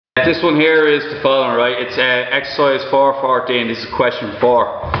This one here is the following, right? It's exercise 414. This is question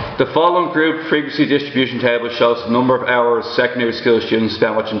 4. The following group frequency distribution table shows the number of hours secondary school students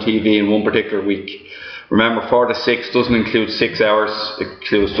spend watching TV in one particular week. Remember, 4 to 6 doesn't include 6 hours, it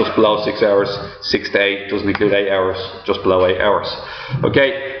includes just below 6 hours. 6 to 8 doesn't include 8 hours, just below 8 hours.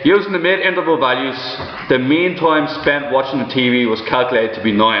 Okay, using the mid-interval values, the mean time spent watching the TV was calculated to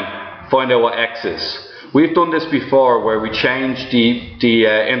be 9. Find out what x is. We've done this before where we change the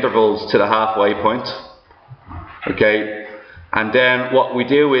intervals to the halfway point. Okay, and then what we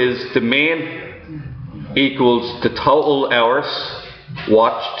do is the mean equals the total hours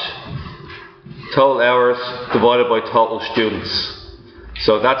watched, total hours divided by total students.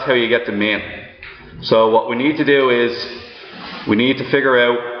 So that's how you get the mean. So what we need to do is we need to figure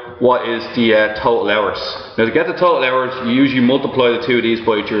out what is the total hours. Now to get the total hours, you usually multiply the two of these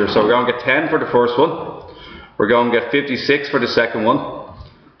by each other. So we're going to get 10 for the first one. We're going to get 56 for the second one.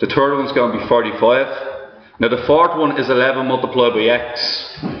 The third one's going to be 45. Now the fourth one is 11 multiplied by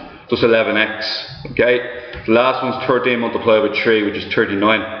x, just 11x. Okay. The last one's 13 multiplied by 3, which is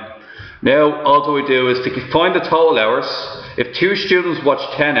 39. Now all we do is to find the total hours. If 2 students watch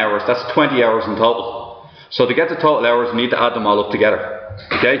 10 hours, that's 20 hours in total. So to get the total hours, we need to add them all up together.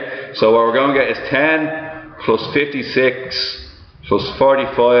 Okay. So what we're going to get is 10 plus 56 plus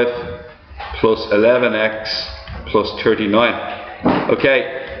 45 plus 11x plus 39.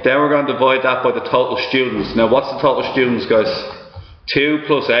 Okay, then we're going to divide that by the total students. Now what's the total students, guys? 2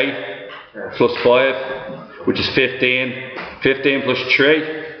 plus 8 plus 5, which is 15. 15 plus 3,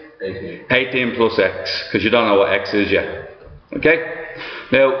 18 plus x, because you don't know what x is yet. Okay?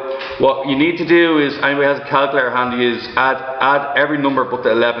 Now, what you need to do is, anybody has a calculator handy, is add every number but the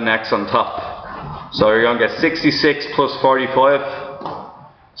 11x on top. So you're going to get 66 plus 45.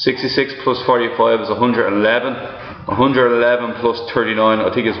 66 plus 45 is 111. 111 plus 39, I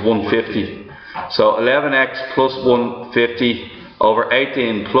think is 150. So 11x plus 150 over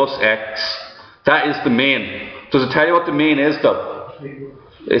 18 plus x. That is the mean. Does it tell you what the mean is though?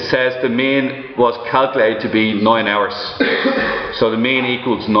 It says the mean was calculated to be 9 hours. So the mean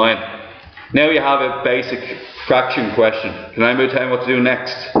equals 9. Now you have a basic fraction question. Can anybody tell me what to do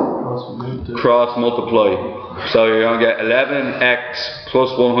next? Cross multiply. So you're going to get 11x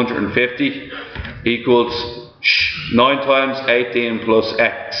plus 150 equals 9 times 18 plus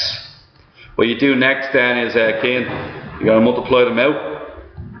x. What you do next then is, Keane, you're going to multiply them out.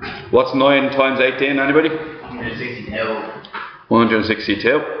 What's 9 times 18, anybody? 162.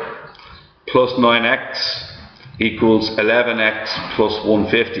 162 plus 9x equals 11x plus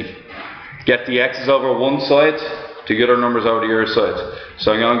 150. Get the x's over one side, to get our numbers over the other side.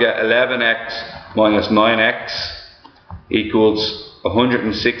 So I'm going to get 11x minus 9x equals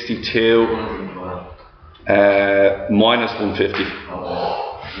 162 minus 150.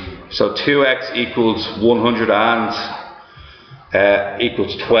 So 2x equals 100 and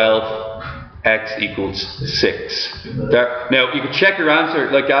equals 12. X equals 6. Now you can check your answer,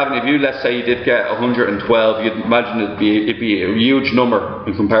 like Gavin, if you, let's say you did get 112, you'd imagine it'd be a huge number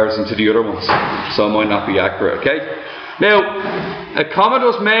in comparison to the other ones, so it might not be accurate. Okay. Now a comment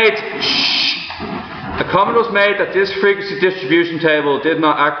was made that this frequency distribution table did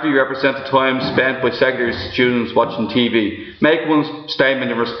not accurately represent the time spent by secondary students watching TV. Make one statement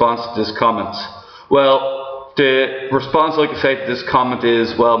in response to this comment. Well, the response I can say to this comment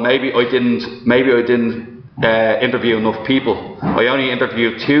is, well, maybe I didn't interview enough people. I only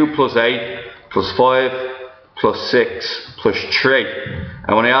interviewed 2 plus 8 plus 5 plus 6 plus 3,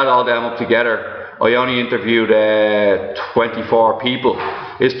 and when I add all them up together, I only interviewed 24 people.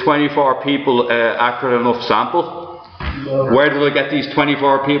 Is 24 people accurate enough sample? Where did I get these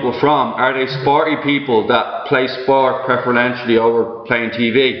 24 people from? Are they sporty people that play sport preferentially over playing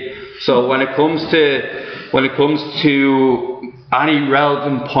TV? So when it comes to any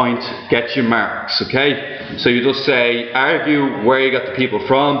relevant point, get your marks, okay? So you just say, argue where you got the people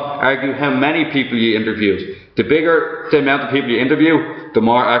from, argue how many people you interviewed. The bigger the amount of people you interview, the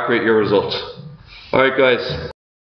more accurate your results. Alright guys.